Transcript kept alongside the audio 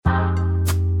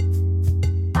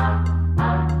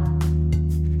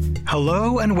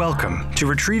Hello and welcome to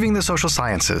Retrieving the Social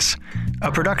Sciences, a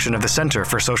production of the Center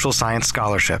for Social Science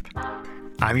Scholarship.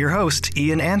 I'm your host,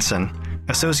 Ian Anson,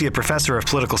 Associate Professor of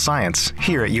Political Science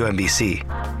here at UMBC.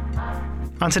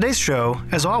 On today's show,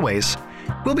 as always,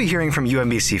 we'll be hearing from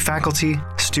UMBC faculty,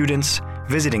 students,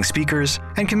 visiting speakers,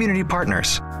 and community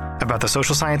partners about the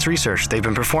social science research they've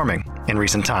been performing in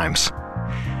recent times.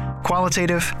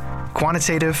 Qualitative,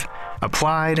 quantitative,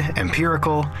 applied,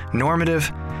 empirical,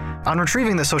 normative. On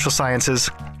Retrieving the Social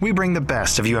Sciences, we bring the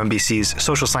best of UMBC's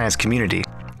social science community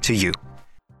to you.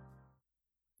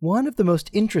 One of the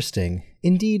most interesting,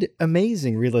 indeed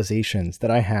amazing realizations that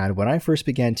I had when I first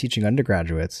began teaching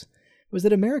undergraduates was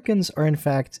that Americans are in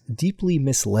fact deeply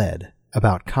misled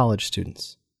about college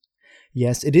students.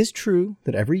 Yes, it is true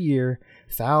that every year,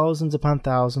 thousands upon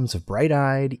thousands of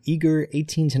bright-eyed, eager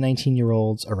 18 to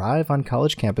 19-year-olds arrive on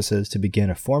college campuses to begin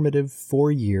a formative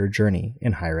 4-year journey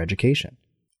in higher education.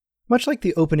 Much like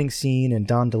the opening scene in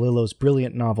Don DeLillo's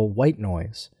brilliant novel White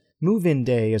Noise, Move-In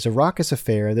Day is a raucous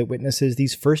affair that witnesses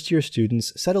these first-year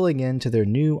students settling into their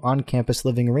new on-campus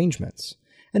living arrangements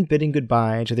and bidding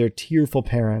goodbye to their tearful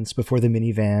parents before the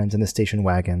minivans and the station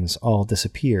wagons all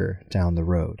disappear down the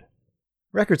road.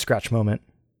 Record scratch moment.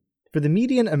 For the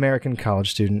median American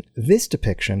college student, this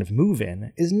depiction of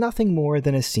move-in is nothing more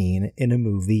than a scene in a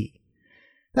movie.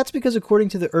 That's because according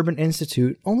to the Urban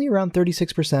Institute, only around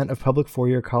 36% of public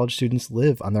four-year college students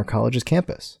live on their college's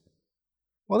campus.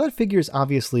 While that figure is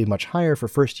obviously much higher for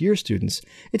first-year students,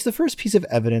 it's the first piece of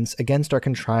evidence against our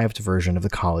contrived version of the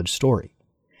college story.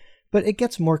 But it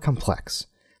gets more complex,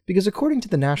 because according to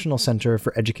the National Center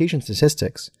for Education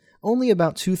Statistics, only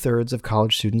about 2/3 of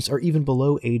college students are even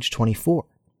below age 24.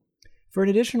 For an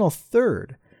additional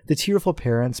third, the tearful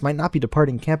parents might not be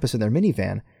departing campus in their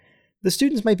minivan. The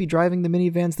students might be driving the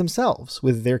minivans themselves,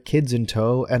 with their kids in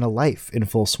tow and a life in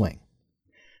full swing.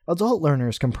 Adult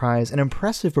learners comprise an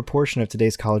impressive proportion of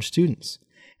today's college students,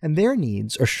 and their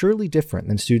needs are surely different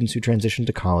than students who transition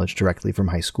to college directly from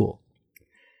high school.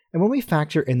 And when we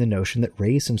factor in the notion that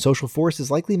race and social forces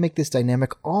likely make this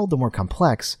dynamic all the more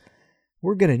complex,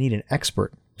 we're going to need an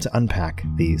expert to unpack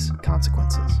these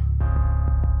consequences.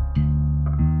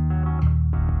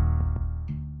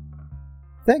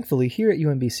 Thankfully, here at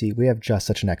UMBC, we have just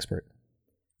such an expert.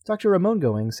 Dr. Ramon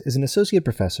Goings is an associate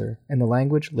professor in the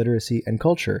Language, Literacy, and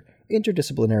Culture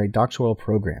Interdisciplinary Doctoral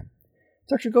Program.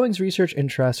 Dr. Goings' research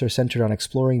interests are centered on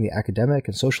exploring the academic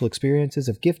and social experiences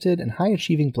of gifted and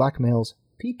high-achieving Black males,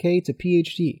 PK to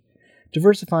PhD,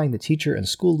 diversifying the teacher and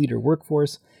school leader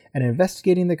workforce, and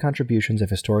investigating the contributions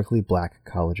of historically Black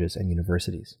colleges and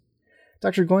universities.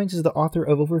 Dr. Goings is the author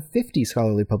of over 50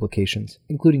 scholarly publications,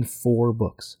 including 4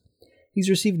 books. He's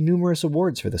received numerous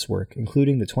awards for this work,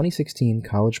 including the 2016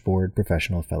 College Board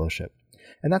Professional Fellowship.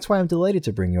 And that's why I'm delighted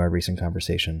to bring you our recent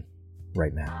conversation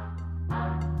right now.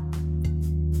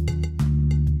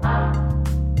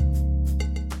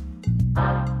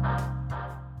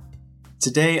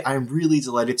 Today, I'm really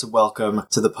delighted to welcome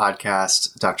to the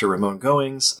podcast Dr. Ramon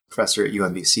Goings, professor at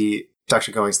UMBC.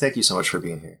 Dr. Goings, thank you so much for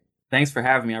being here. Thanks for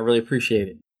having me. I really appreciate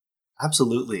it.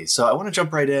 Absolutely. So I want to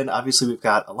jump right in. Obviously, we've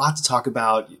got a lot to talk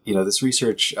about. This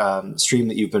research stream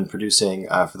that you've been producing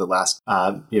for the last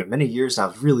many years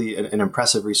now is really an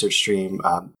impressive research stream.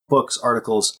 Books,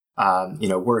 articles,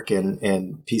 work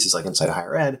in pieces like Inside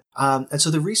Higher Ed. And so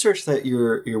the research that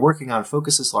you're working on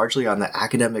focuses largely on the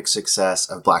academic success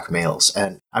of Black males.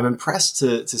 And I'm impressed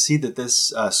to see that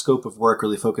this scope of work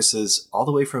really focuses all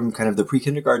the way from kind of the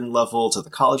pre-kindergarten level to the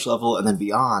college level and then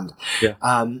beyond. Yeah.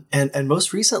 And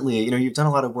most recently, you've done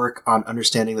a lot of work on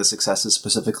understanding the successes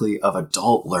specifically of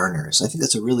adult learners. I think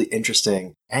that's a really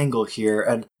interesting angle here.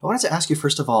 And I wanted to ask you,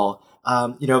 first of all,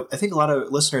 I think a lot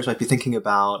of listeners might be thinking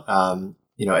about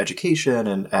education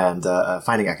and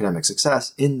finding academic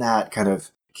success in that kind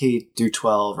of K through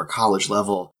 12 or college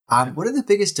level. What are the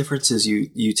biggest differences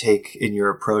you take in your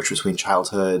approach between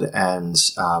childhood and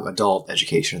adult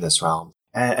education in this realm?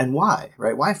 And why,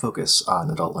 right? Why focus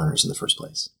on adult learners in the first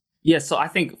place? Yeah, so I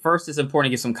think first it's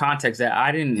important to get some context that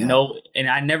I didn't know, and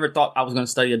I never thought I was going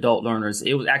to study adult learners.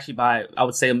 It was actually I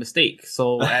would say, a mistake.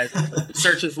 So as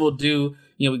researchers will do,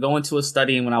 we go into a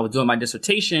study, and when I was doing my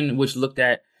dissertation, which looked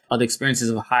at the experiences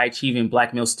of high-achieving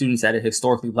Black male students at a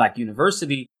historically Black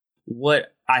university,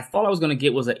 what I thought I was going to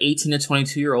get was an 18 to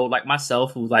 22-year-old like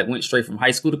myself who went straight from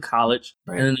high school to college.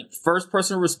 Right. And then the first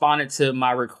person who responded to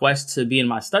my request to be in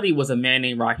my study was a man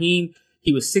named Raheem.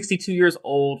 He was 62 years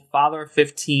old, father of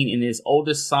 15, and his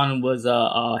oldest son was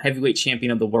a heavyweight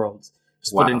champion of the world.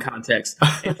 Just put it in context.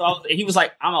 And so he was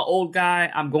like, I'm an old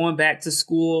guy. I'm going back to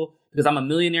school. because I'm a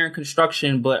millionaire in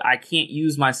construction, but I can't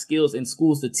use my skills in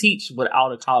schools to teach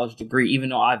without a college degree, even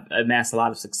though I've amassed a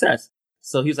lot of success.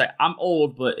 So he was like, I'm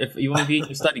old, but if you want to be in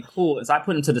your study, cool. And so I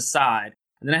put him to the side.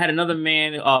 And then I had another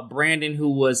man, Brandon, who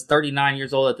was 39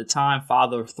 years old at the time,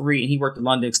 father of 3, and he worked at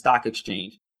London Stock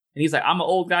Exchange. And he's like, I'm an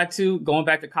old guy too, going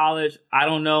back to college. I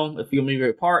don't know if you're going to be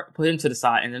apart. Put him to the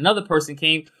side. And another person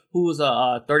came who was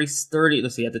a 30,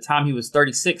 let's see, at the time he was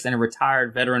 36 and a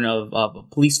retired veteran of a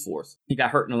police force. He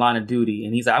got hurt in the line of duty.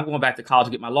 And he's like, I'm going back to college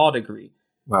to get my law degree.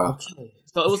 Wow. Okay.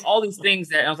 So it was all these things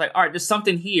that I was like, all right, there's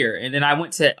something here. And then I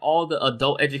went to all the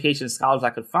adult education scholars I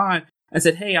could find and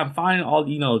said, hey, I'm finding all,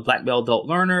 black male adult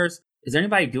learners. Is there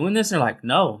anybody doing this? And they're like,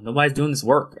 no, nobody's doing this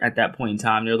work at that point in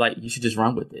time. They're like, you should just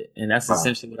run with it. And that's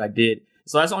essentially what I did.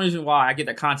 So that's the only reason why I get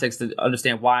that context to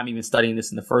understand why I'm even studying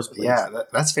this in the first place. Yeah,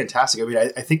 that's fantastic. I mean,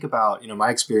 I think about, my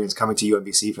experience coming to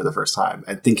UMBC for the first time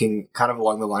and thinking kind of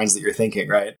along the lines that you're thinking,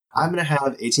 right? I'm going to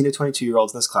have 18 to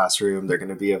 22-year-olds in this classroom. They're going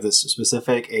to be of this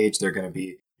specific age. They're going to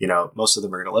be, most of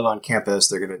them are going to live on campus.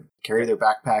 They're going to carry their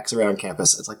backpacks around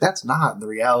campus. It's like, that's not the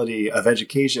reality of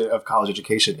education, of college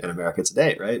education in America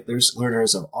today, right? There's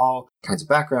learners of all kinds of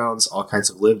backgrounds, all kinds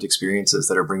of lived experiences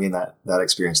that are bringing that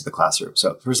experience to the classroom.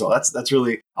 So first of all, that's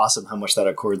really awesome how much that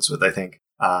accords with, I think,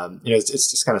 it's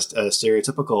just kind of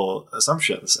stereotypical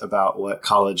assumptions about what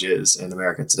college is in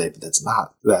America today, but that's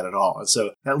not that at all. And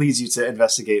so that leads you to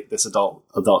investigate this adult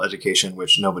education,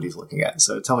 which nobody's looking at.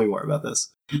 So tell me more about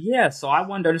this. Yeah, so I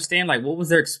wanted to understand, what was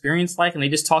their experience like? And they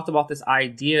just talked about this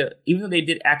idea, even though they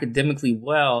did academically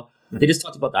well, they just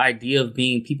talked about the idea of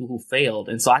being people who failed.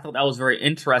 And so I thought that was very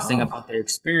interesting about their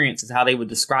experience, is how they would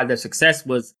describe their success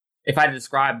was, if I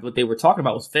described what they were talking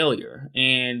about, was failure.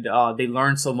 And they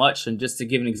learned so much. And just to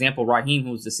give an example, Raheem,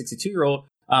 who was the 62-year-old,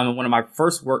 in one of my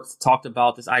first works, talked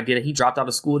about this idea that he dropped out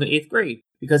of school in the 8th grade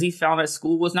because he found that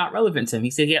school was not relevant to him.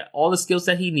 He said he had all the skills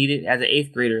that he needed as an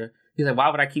 8th grader. He's like, why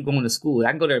would I keep going to school?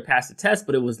 I can go there to pass the test,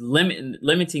 but it was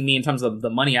limiting me in terms of the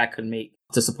money I could make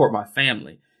to support my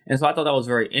family. And so I thought that was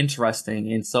very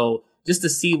interesting. And so just to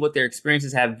see what their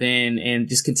experiences have been and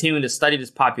just continuing to study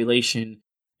this population.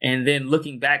 And then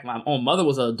looking back, my own mother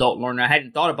was an adult learner. I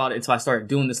hadn't thought about it until I started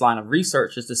doing this line of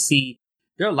research, just to see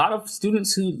there are a lot of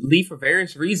students who leave for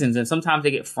various reasons. And sometimes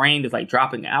they get framed as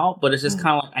dropping out, but it's just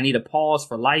kind of like, I need a pause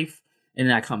for life. And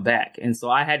then I come back. And so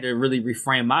I had to really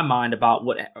reframe my mind about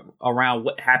what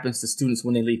happens to students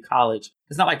when they leave college.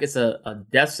 It's not like it's a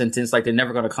death sentence, like they're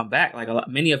never going to come back.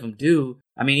 Many of them do.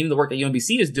 I mean, even the work that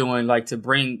UMBC is doing, to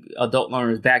bring adult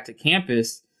learners back to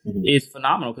campus is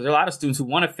phenomenal, because there are a lot of students who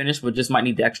want to finish, but just might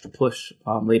need the extra push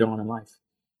later on in life.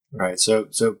 Right. So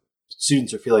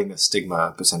students are feeling the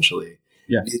stigma, essentially.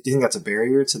 Yeah. Do you think that's a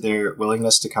barrier to their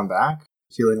willingness to come back?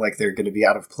 Feeling like they're going to be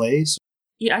out of place?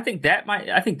 Yeah, I think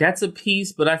that's a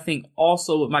piece, but I think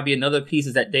also what might be another piece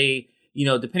is that they,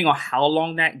 depending on how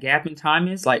long that gap in time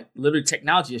is, literally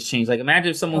technology has changed. Imagine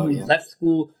if someone who left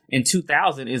school in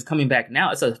 2000 is coming back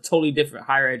now. It's a totally different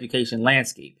higher education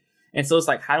landscape. And so it's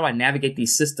how do I navigate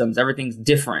these systems? Everything's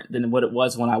different than what it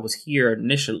was when I was here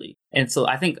initially. And so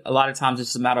I think a lot of times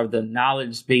it's a matter of the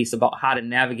knowledge base about how to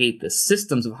navigate the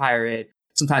systems of higher ed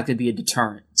sometimes could be a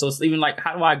deterrent. So it's even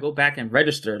how do I go back and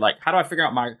register? How do I figure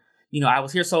out I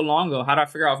was here so long ago. How do I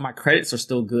figure out if my credits are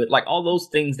still good? All those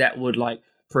things that would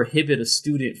prohibit a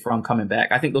student from coming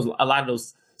back. I think a lot of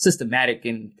those systematic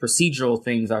and procedural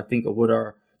things, I think, are what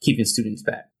are keeping students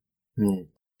back.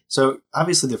 So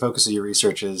obviously the focus of your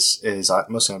research is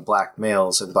mostly on Black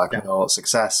males and Black male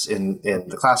success in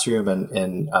the classroom and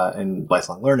in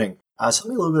lifelong learning. Tell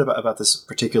me a little bit about this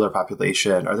particular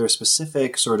population. Are there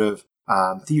specific sort of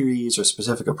theories or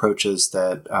specific approaches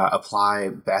that apply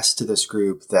best to this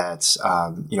group that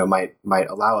might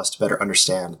allow us to better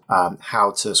understand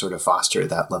how to sort of foster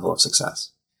that level of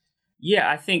success?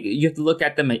 Yeah, I think you have to look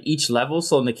at them at each level.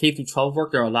 So in the K through 12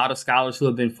 work, there are a lot of scholars who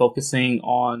have been focusing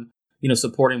on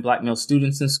supporting Black male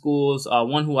students in schools.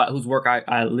 One whose work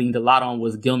I leaned a lot on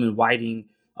was Gilman Whiting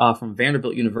from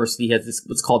Vanderbilt University. He has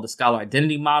what's called the scholar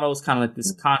identity model. It's kind of like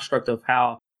this construct of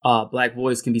how Black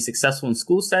boys can be successful in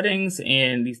school settings,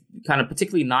 and these kind of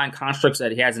particularly 9 constructs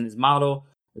that he has in his model,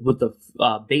 with the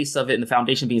base of it and the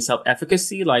foundation being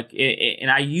self-efficacy.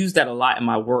 And I use that a lot in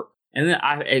my work. And then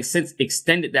I since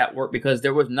extended that work because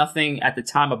there was nothing at the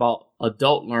time about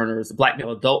adult learners, Black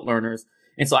male adult learners.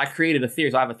 And so I created a theory.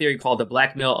 So I have a theory called the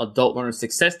Black male adult learner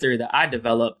success theory that I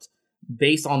developed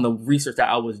based on the research that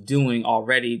I was doing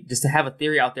already, just to have a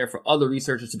theory out there for other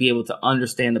researchers to be able to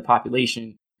understand the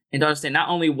population and to understand not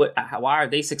only why are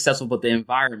they successful, but the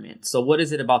environment. So what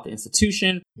is it about the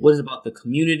institution? What is it about the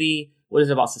community? what is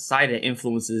it about society that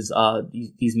influences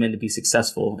these men to be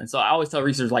successful? And so I always tell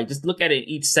researchers, like, just look at it in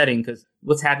each setting, because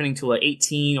what's happening to an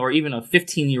 18 or even a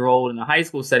 15-year-old in a high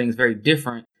school setting is very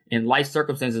different, and life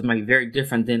circumstances might be very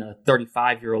different than a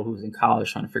 35-year-old who's in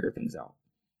college trying to figure things out.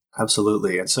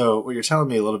 Absolutely. And so what you're telling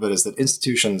me a little bit is that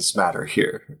institutions matter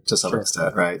here to some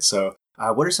extent, right? So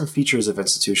what are some features of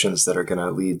institutions that are going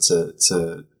to lead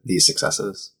to these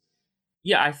successes?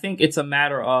 Yeah, I think it's a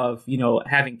matter of,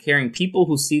 having caring people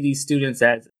who see these students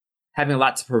as having a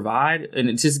lot to provide.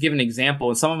 And just to give an example,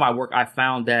 in some of my work, I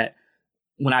found that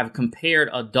when I've compared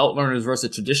adult learners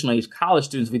versus traditional age college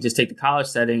students, we just take the college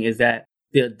setting, is that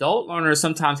the adult learners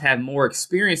sometimes have more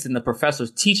experience than the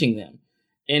professors teaching them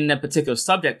in a particular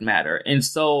subject matter. And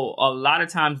so a lot of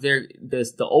times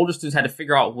the older students had to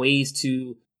figure out ways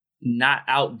to not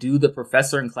outdo the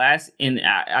professor in class. And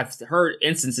I've heard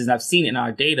instances, and I've seen in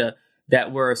our data,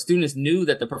 that where students knew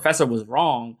that the professor was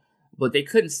wrong, but they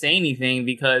couldn't say anything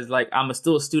because, like, I'm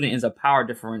still a student is a power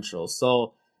differential.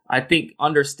 So I think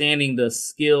understanding the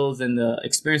skills and the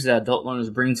experiences that adult learners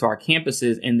bring to our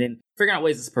campuses, and then figuring out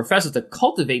ways as professors to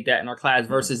cultivate that in our class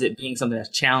versus it being something that's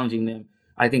challenging them,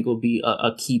 I think will be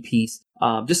a key piece.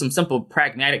 Just some simple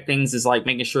pragmatic things is like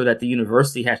making sure that the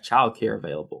university has childcare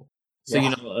available. So,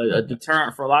 a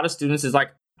deterrent for a lot of students is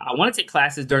like, I want to take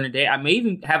classes during the day. I may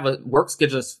even have a work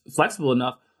schedule that's flexible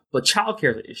enough, but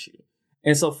childcare is an issue.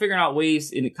 And so figuring out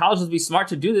ways in colleges to be smart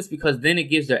to do this, because then it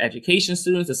gives their education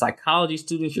students, the psychology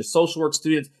students, your social work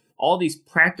students, all these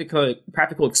practical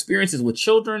experiences with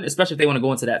children, especially if they want to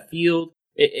go into that field.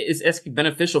 It's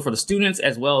beneficial for the students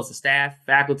as well as the staff,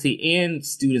 faculty, and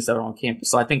students that are on campus.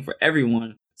 So I think for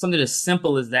everyone, something as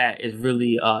simple as that is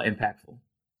really impactful.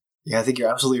 Yeah, I think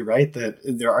you're absolutely right that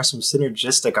there are some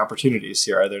synergistic opportunities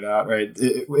here, are there not? Right?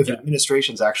 If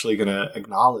administration's actually going to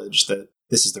acknowledge that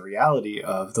this is the reality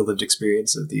of the lived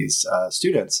experience of these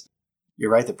students,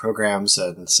 you're right that programs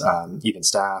and even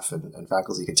staff and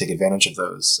faculty can take advantage of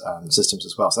those systems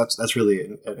as well. So that's really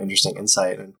an interesting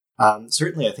insight. And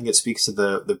certainly, I think it speaks to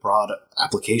the broad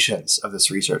applications of this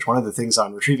research. One of the things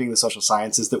on retrieving the social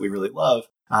sciences that we really love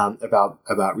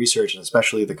about research, and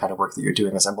especially the kind of work that you're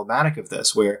doing, is emblematic of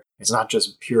this, where it's not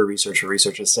just pure research for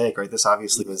research's sake, right? This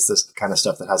obviously is this kind of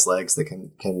stuff that has legs that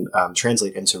can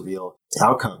translate into real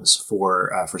outcomes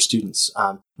for students.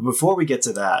 Before we get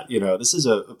to that, this is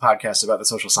a podcast about the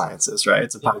social sciences, right?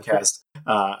 It's a podcast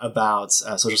about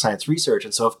social science research.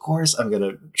 And so, of course, I'm going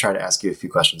to try to ask you a few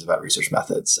questions about research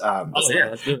methods.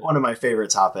 Let's do it. One of my favorite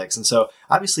topics. And so,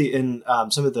 obviously, in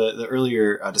some of the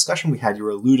earlier discussion we had, you were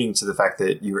alluding to the fact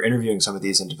that you were interviewing some of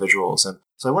these individuals. And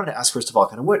so I wanted to ask, first of all,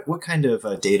 kind of what kind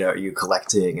of data are you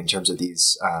collecting in terms of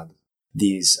these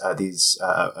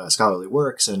scholarly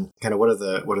works, and kind of what are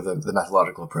the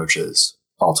methodological approaches,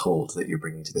 all told, that you're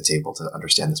bringing to the table to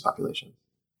understand this population?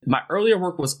 My earlier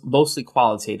work was mostly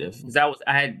qualitative.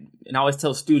 I always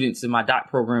tell students in my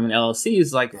doc program in LLC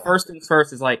is like, first things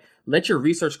first is like, let your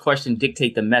research question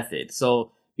dictate the method.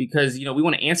 So because, we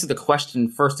want to answer the question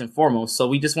first and foremost. So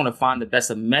we just want to find the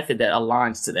best method that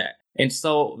aligns to that. And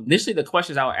so initially the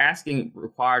questions I was asking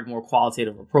required more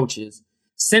qualitative approaches.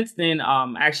 Since then,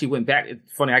 I actually went back.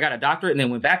 It's funny, I got a doctorate and then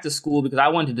went back to school because I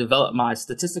wanted to develop my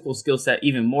statistical skill set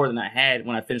even more than I had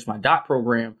when I finished my doc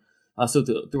program. So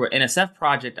through an NSF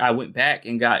project, I went back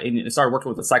and started working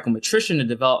with a psychometrician to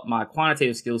develop my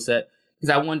quantitative skill set,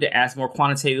 because I wanted to ask more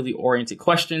quantitatively oriented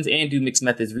questions and do mixed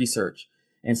methods research.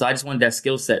 And so I just wanted that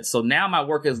skill set. So now my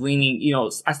work is leaning,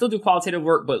 I still do qualitative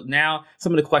work, but now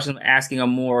some of the questions I'm asking are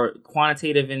more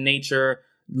quantitative in nature,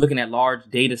 looking at large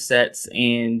data sets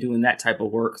and doing that type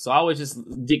of work. So I always just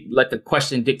let the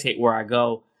question dictate where I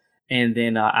go, and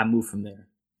then I move from there.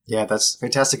 Yeah, that's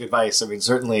fantastic advice. I mean,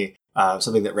 certainly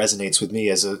something that resonates with me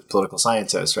as a political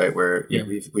scientist, right? Where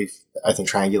we've I think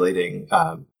triangulating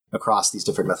across these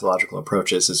different methodological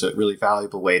approaches is a really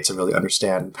valuable way to really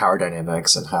understand power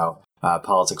dynamics and how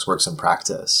politics works in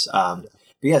practice. But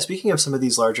yeah, speaking of some of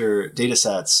these larger data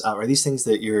sets, are these things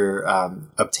that you're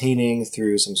obtaining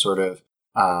through some sort of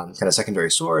kind of secondary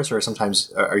source, or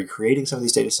sometimes are you creating some of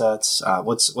these data sets?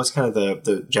 What's kind of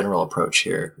the general approach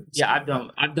here? Yeah,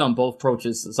 I've done both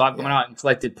approaches. So I've gone out and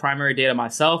collected primary data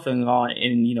myself and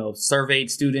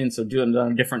surveyed students or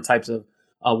done different types of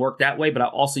work that way. But I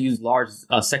also use large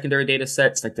secondary data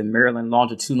sets like the Maryland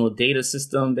Longitudinal Data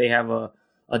System. They have a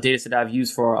data set I've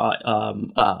used for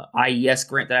IES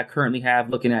grant that I currently have,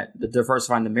 looking at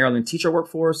diversifying the Maryland teacher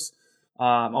workforce.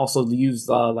 Also use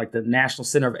like the National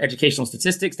Center of Educational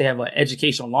Statistics. They have an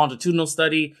educational longitudinal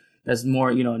study that's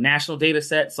more, national data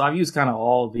set. So I've used kind of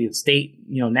all the state,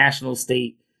 national,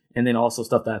 state, and then also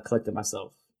stuff that I've collected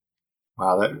myself.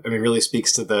 Wow, that really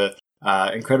speaks to the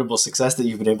incredible success that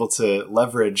you've been able to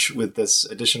leverage with this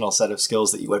additional set of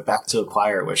skills that you went back to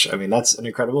acquire, which, I mean, that's an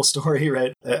incredible story,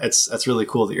 right? That's really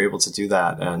cool that you're able to do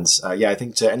that. And I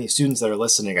think to any students that are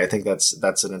listening, I think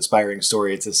that's an inspiring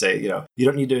story to say, you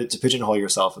don't need to pigeonhole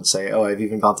yourself and say, oh, I've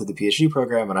even gone through the PhD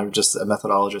program and I'm just a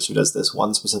methodologist who does this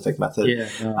one specific method.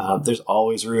 There's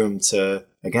always room to,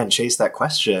 again, chase that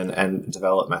question and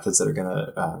develop methods that are going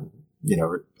to,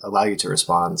 allow you to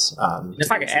respond.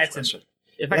 If I could add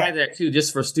to that too,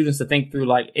 just for students to think through,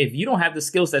 like, if you don't have the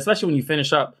skill set, especially when you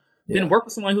finish up, then work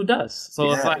with someone who does.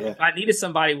 So if I needed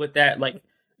somebody with that, like,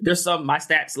 there's my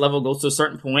stats level goes to a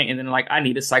certain point, and then like I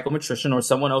need a psychometrician or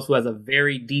someone else who has a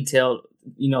very detailed,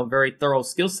 very thorough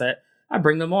skill set. I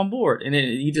bring them on board, and then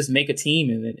you just make a team,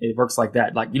 and it works like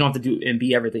that. Like, you don't have to do and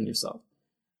be everything yourself.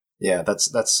 Yeah,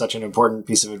 that's such an important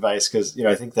piece of advice, because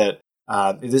I think that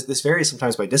this varies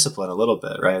sometimes by discipline a little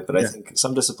bit, right? But I think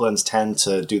some disciplines tend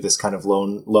to do this kind of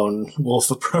lone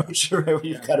wolf approach, right? Where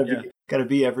you've got to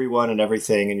be everyone and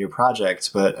everything in your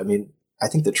project. But I mean, I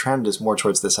think the trend is more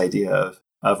towards this idea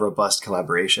of robust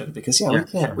collaboration, because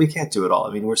we can't do it all.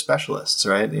 I mean, we're specialists,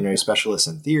 right? Specialists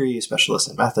in theory, specialists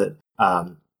in method,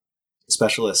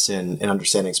 specialists in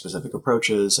understanding specific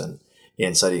approaches and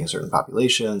in studying certain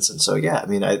populations. And so,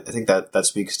 I think that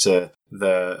speaks to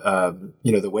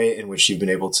the way in which you've been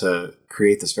able to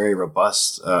create this very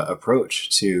robust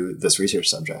approach to this research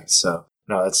subject. So,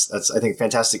 no, that's I think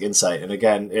fantastic insight. And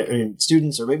again,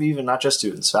 students, or maybe even not just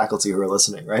students, faculty who are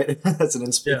listening, right? That's an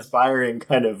inspiring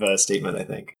kind of statement, I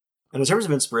think. And in terms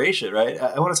of inspiration, right,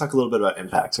 I want to talk a little bit about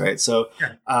impact, right? So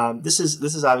this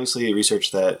is obviously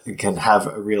research that can have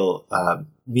a real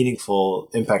meaningful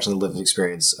impact on the lived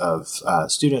experience of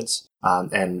students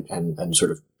and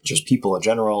sort of just people in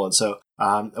general. And so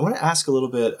I want to ask a little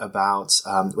bit about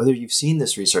whether you've seen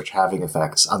this research having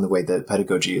effects on the way that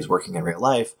pedagogy is working in real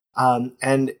life.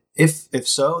 And if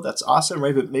so, that's awesome,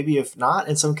 right? But maybe if not,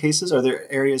 in some cases, are there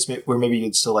areas where maybe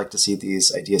you'd still like to see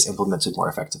these ideas implemented more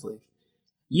effectively?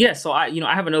 Yeah, so I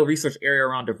have another research area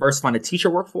around diversifying the teacher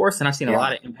workforce, and I've seen a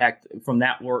lot of impact from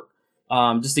that work.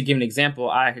 Just to give an example,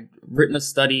 I had written a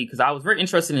study because I was very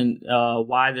interested in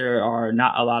why there are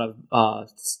not a lot of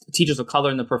teachers of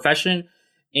color in the profession.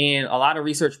 And a lot of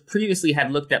research previously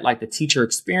had looked at like the teacher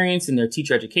experience in their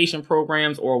teacher education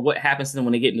programs, or what happens to them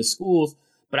when they get into schools.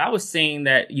 But I was saying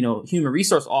that, human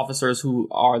resource officers, who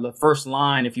are the first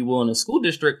line, if you will, in a school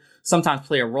district, sometimes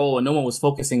play a role, and no one was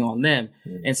focusing on them.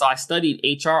 Mm-hmm. And so I studied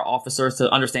HR officers to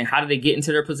understand how did they get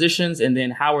into their positions, and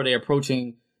then how are they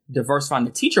approaching diversifying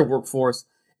the teacher workforce.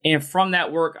 And from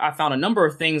that work, I found a number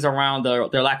of things around their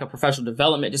lack of professional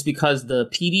development, just because the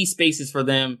PD spaces for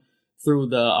them through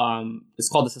the it's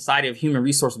called the Society of Human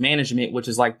Resource Management, which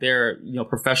is like their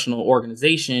professional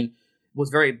organization, was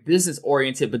very business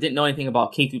oriented, but didn't know anything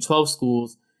about K through 12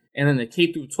 schools. And then the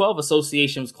K through 12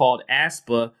 association was called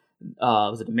ASPA,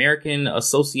 was it American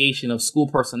Association of School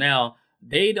Personnel.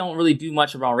 They don't really do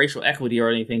much around racial equity or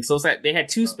anything. So it's like they had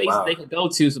two spaces they could go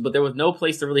to, but there was no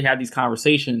place to really have these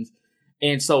conversations.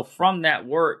 And so from that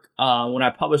work, when I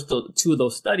published two of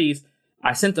those studies,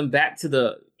 I sent them back to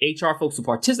the HR folks who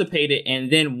participated. And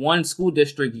then one school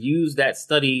district used that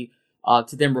study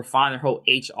to then refine their whole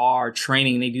HR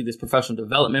training. They do this professional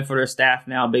development for their staff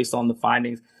now based on the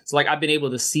findings. So like I've been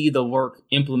able to see the work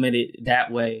implemented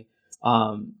that way.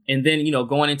 And then,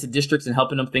 going into districts and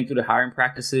helping them think through the hiring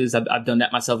practices. I've done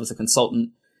that myself as a consultant.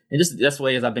 And just that's the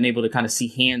way as I've been able to kind of see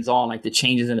hands-on, like the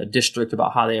changes in a district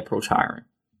about how they approach hiring.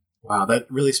 Wow, that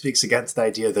really speaks against the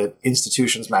idea that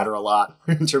institutions matter a lot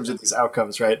in terms of these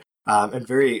outcomes, right? And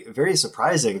very, very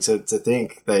surprising to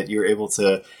think that you're able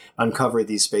to uncover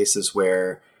these spaces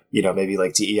where, maybe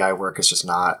like DEI work is just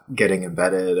not getting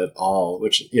embedded at all,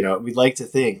 which, we'd like to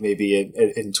think maybe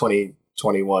in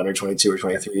 2021 or 22 or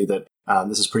 23 that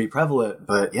this is pretty prevalent.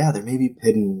 But yeah, there may be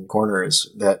hidden corners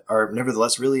that are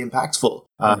nevertheless really impactful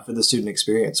for the student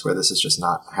experience where this is just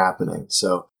not happening.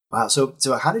 So, wow. So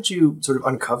how did you sort of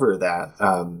uncover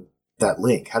that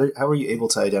link? How were you able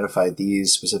to identify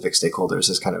these specific stakeholders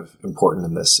as kind of important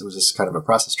in this? It was just kind of a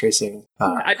process tracing.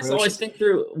 I just always think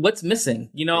through what's missing.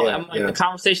 I'm like, the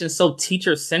conversation is so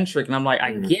teacher centric, and I'm like,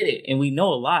 I get it, and we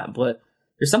know a lot, but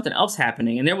there's something else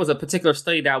happening. And there was a particular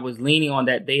study that I was leaning on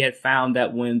that they had found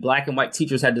that when Black and white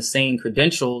teachers had the same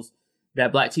credentials,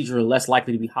 that Black teachers were less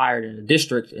likely to be hired in a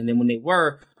district, and then when they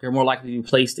were more likely to be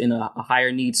placed in a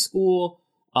higher need school.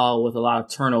 With a lot of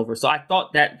turnover. So I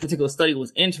thought that particular study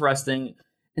was interesting.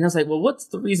 And I was like, well, what's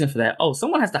the reason for that? Oh,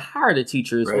 someone has to hire the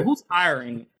teachers. Right. Well, who's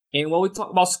hiring? And when we talk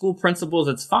about school principals,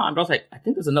 it's fine. But I was like, I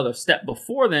think there's another step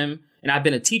before them. And I've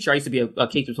been a teacher. I used to be a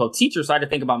K-12 teacher. So I had to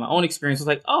think about my own experience. I was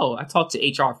like, oh, I talked to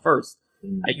HR first.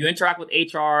 You interact with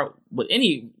HR with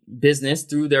any business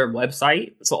through their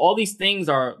website. So all these things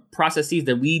are processes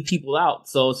that weed people out.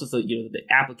 So it's just the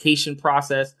application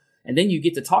process, and then you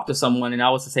get to talk to someone. And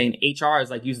I was saying HR is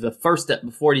like usually the first step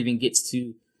before it even gets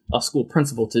to a school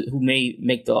principal who may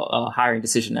make the hiring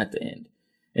decision at the end.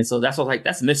 And so that's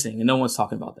that's missing, and no one's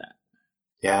talking about that.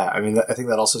 Yeah, I mean, I think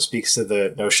that also speaks to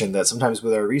the notion that sometimes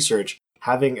with our research,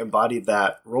 having embodied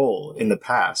that role in the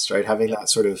past, right, having that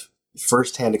sort of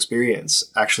firsthand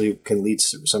experience actually can lead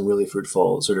to some really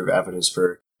fruitful sort of avenues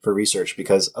for research,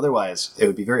 because otherwise it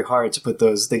would be very hard to put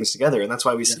those things together. And that's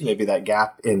why we see maybe that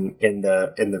gap in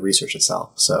the research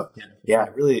itself. So yeah,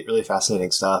 really, really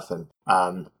fascinating stuff. And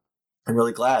I'm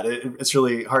really glad. It's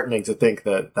really heartening to think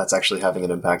that that's actually having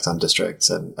an impact on districts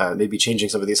and maybe changing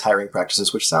some of these hiring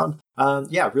practices, which sound,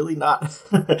 really not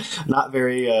not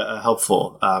very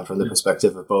helpful from the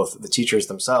perspective of both the teachers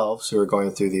themselves who are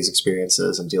going through these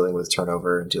experiences and dealing with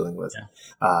turnover and dealing with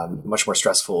much more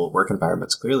stressful work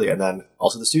environments, clearly, and then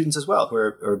also the students as well who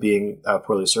are being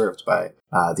poorly served by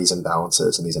these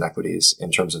imbalances and these inequities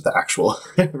in terms of the actual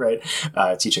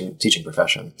teaching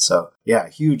profession. So yeah,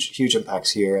 huge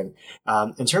impacts here. And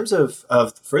in terms of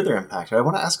further impact, I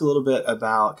want to ask a little bit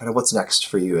about kind of what's next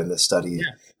for you in this study.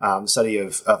 Study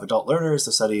of adult learners,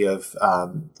 the study of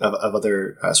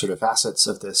other sort of facets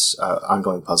of this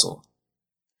ongoing puzzle.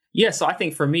 Yeah, so I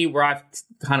think for me, where I've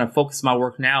kind of focused my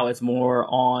work now is more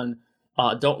on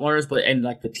adult learners, but in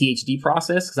like the PhD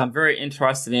process, because I'm very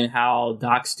interested in how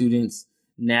doc students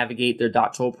navigate their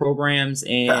doctoral programs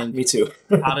and me too.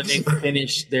 how do they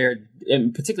finish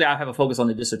and particularly I have a focus on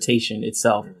the dissertation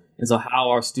itself. And so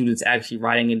how are students actually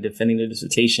writing and defending their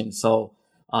dissertation? So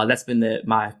that's been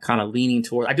my kind of leaning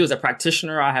toward. I do as a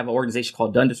practitioner. I have an organization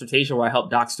called Done Dissertation where I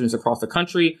help doc students across the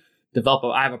country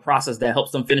I have a process that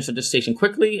helps them finish a dissertation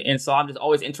quickly. And so I'm just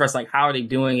always interested, like, how are they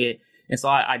doing it? And so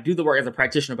I do the work as a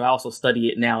practitioner, but I also study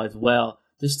it now as well,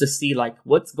 just to see like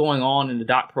what's going on in the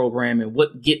doc program and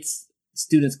what gets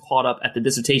students caught up at the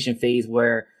dissertation phase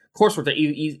where coursework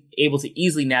are able to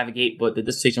easily navigate, but the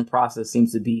dissertation process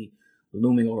seems to be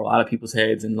looming over a lot of people's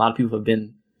heads. And a lot of people have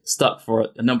been stuck for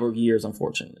a number of years,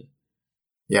 unfortunately.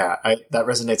 Yeah, that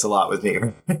resonates a lot with me.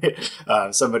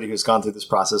 Somebody who's gone through this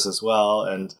process as well.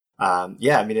 And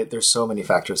there's so many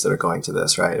factors that are going to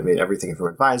this, right? I mean, everything from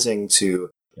advising to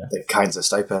the kinds of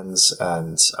stipends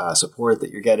and support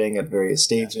that you're getting at various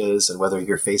stages, and whether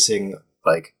you're facing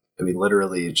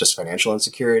literally just financial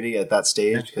insecurity at that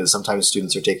stage, because sometimes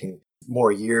students are taking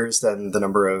more years than the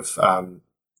number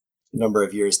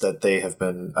of years that they have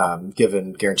been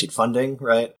given guaranteed funding,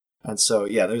 right? And so,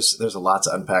 yeah, there's a lot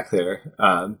to unpack there.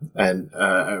 And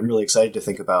I'm really excited to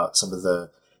think about some of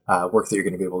the work that you're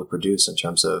going to be able to produce in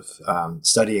terms of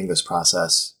studying this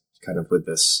process kind of with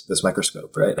this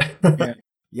microscope, right?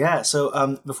 Yeah.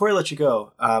 So before I let you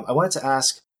go, I wanted to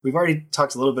ask, we've already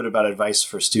talked a little bit about advice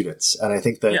for students, and I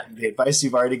think that the advice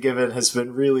you've already given has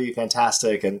been really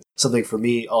fantastic and something for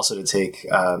me also to take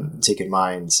in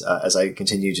mind as I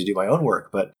continue to do my own work.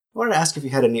 But I wanted to ask if you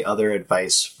had any other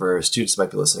advice for students that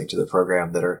might be listening to the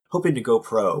program that are hoping to go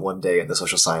pro one day in the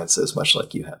social sciences, much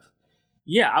like you have.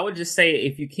 Yeah, I would just say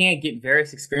if you can't get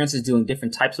various experiences doing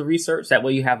different types of research, that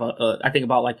way you have I think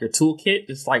about like your toolkit,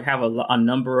 just like have a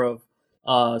number of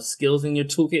skills in your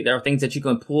toolkit. There are things that you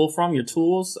can pull from your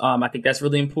tools. I think that's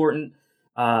really important.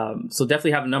 So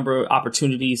definitely have a number of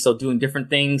opportunities. So doing different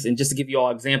things, and just to give you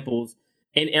all examples,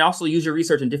 and also use your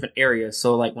research in different areas.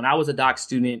 So like when I was a doc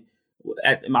student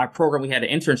at my program, we had an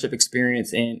internship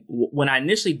experience. And when I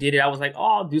initially did it, I was like,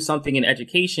 oh, I'll do something in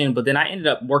education. But then I ended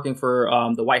up working for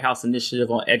the White House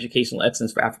Initiative on Educational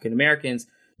Excellence for African Americans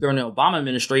during the Obama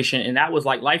administration. And that was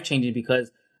like life-changing because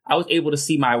I was able to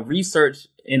see my research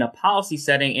in a policy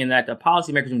setting, and that the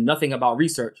policymakers knew nothing about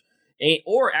research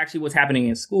or actually what's happening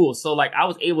in schools. So like I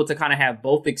was able to kind of have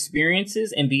both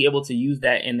experiences and be able to use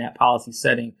that in that policy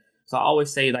setting. So I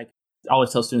always say, like, I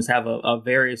always tell students have a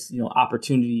various,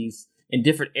 opportunities in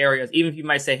different areas, even if you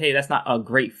might say, hey, that's not a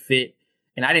great fit.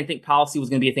 And I didn't think policy was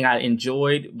going to be a thing I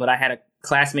enjoyed, but I had a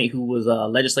classmate who was a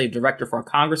legislative director for a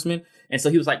congressman. And so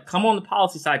he was like, come on the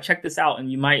policy side, check this out.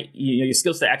 And you might, your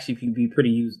skill set actually can be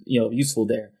pretty useful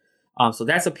there. So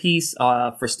that's a piece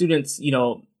for students,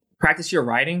 practice your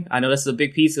writing. I know this is a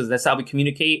big piece because that's how we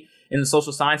communicate in the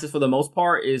social sciences for the most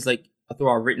part, is like through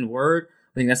our written word.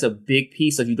 I think that's a big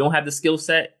piece. So if you don't have the skill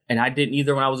set, and I didn't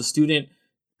either when I was a student,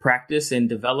 practice and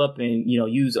develop and,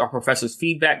 use our professors'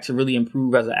 feedback to really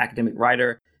improve as an academic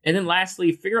writer. And then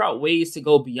lastly, figure out ways to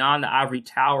go beyond the ivory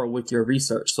tower with your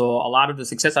research. So a lot of the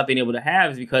success I've been able to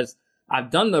have is because I've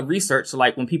done the research. So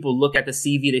like when people look at the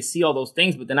CV, they see all those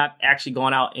things, but then I've actually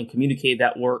gone out and communicated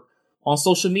that work on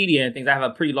social media and things. I have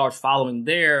a pretty large following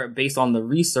there based on the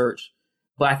research.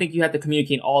 But I think you have to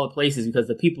communicate in all the places because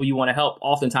the people you want to help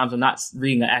oftentimes are not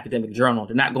reading an academic journal.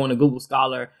 They're not going to Google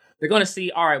Scholar. They're going to see,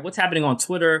 all right, what's happening on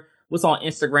Twitter, what's on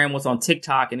Instagram, what's on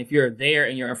TikTok. And if you're there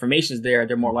and your information is there,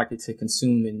 they're more likely to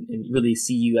consume and really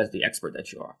see you as the expert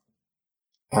that you are.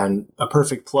 And a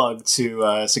perfect plug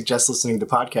to suggest listening to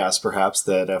podcasts, perhaps,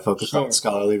 that focus on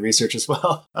scholarly research as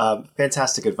well.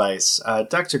 Fantastic advice.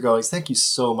 Dr. Goings, thank you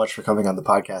so much for coming on the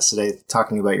podcast today,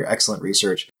 talking about your excellent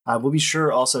research. We'll be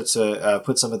sure also to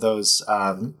put some of those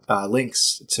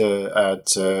links to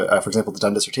for example, the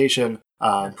Dunn dissertation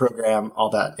program, all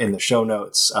that in the show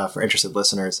notes for interested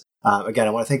listeners. Again, I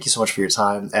want to thank you so much for your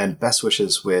time and best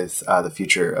wishes with the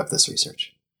future of this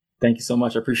research. Thank you so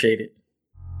much. I appreciate it.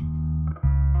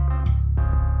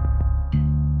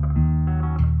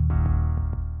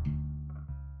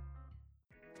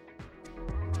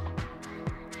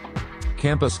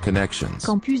 Campus Connections.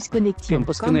 Campus Connection.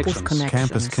 Campus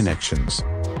Connections.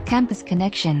 Campus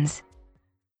Connections.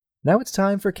 Now it's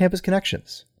time for Campus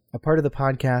Connections, a part of the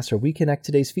podcast where we connect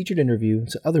today's featured interview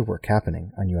to other work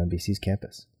happening on UMBC's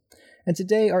campus. And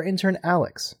today, our intern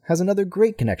Alex has another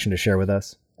great connection to share with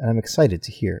us, and I'm excited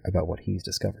to hear about what he's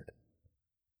discovered.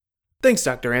 Thanks,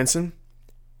 Dr. Anson.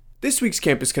 This week's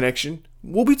Campus Connection,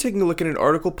 we'll be taking a look at an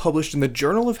article published in the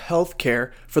Journal of Health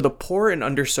Care for the Poor and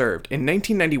Underserved in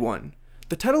 1991.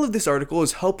 The title of this article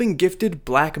is Helping Gifted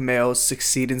Black Males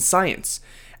Succeed in Science,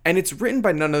 and it's written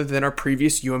by none other than our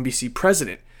previous UMBC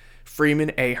president,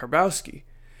 Freeman A. Hrabowski.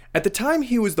 At the time,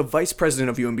 he was the vice president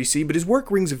of UMBC, but his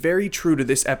work rings very true to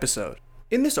this episode.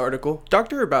 In this article,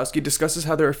 Dr. Hrabowski discusses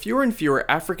how there are fewer and fewer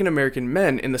African American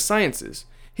men in the sciences.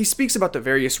 He speaks about the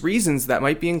various reasons that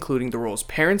might be, including the roles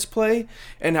parents play,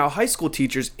 and how high school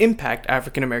teachers impact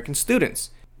African American students.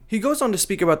 He goes on to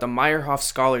speak about the Meyerhoff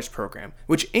Scholars Program,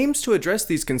 which aims to address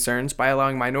these concerns by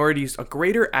allowing minorities a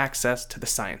greater access to the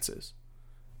sciences.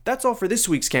 That's all for this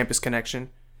week's Campus Connection.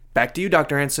 Back to you,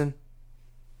 Dr. Anson.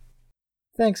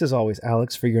 Thanks as always,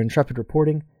 Alex, for your intrepid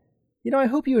reporting. I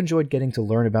hope you enjoyed getting to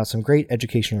learn about some great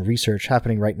educational research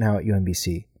happening right now at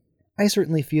UMBC. I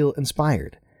certainly feel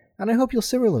inspired, and I hope you'll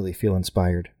similarly feel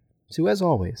inspired. So as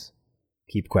always,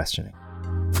 keep questioning.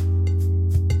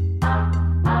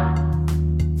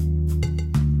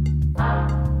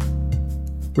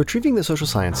 Retrieving the Social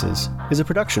Sciences is a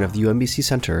production of the UMBC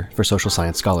Center for Social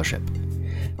Science Scholarship.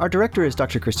 Our director is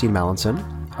Dr. Christine Mallinson,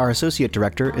 our associate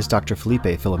director is Dr. Felipe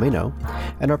Filomeno,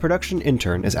 and our production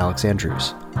intern is Alex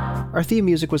Andrews. Our theme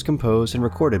music was composed and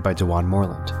recorded by Dewan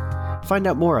Moreland. Find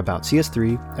out more about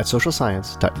CS3 at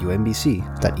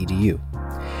socialscience.umbc.edu.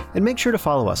 And make sure to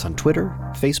follow us on Twitter,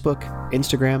 Facebook,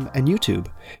 Instagram, and YouTube,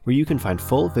 where you can find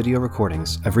full video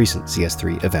recordings of recent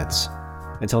CS3 events.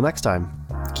 Until next time,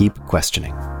 keep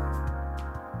questioning.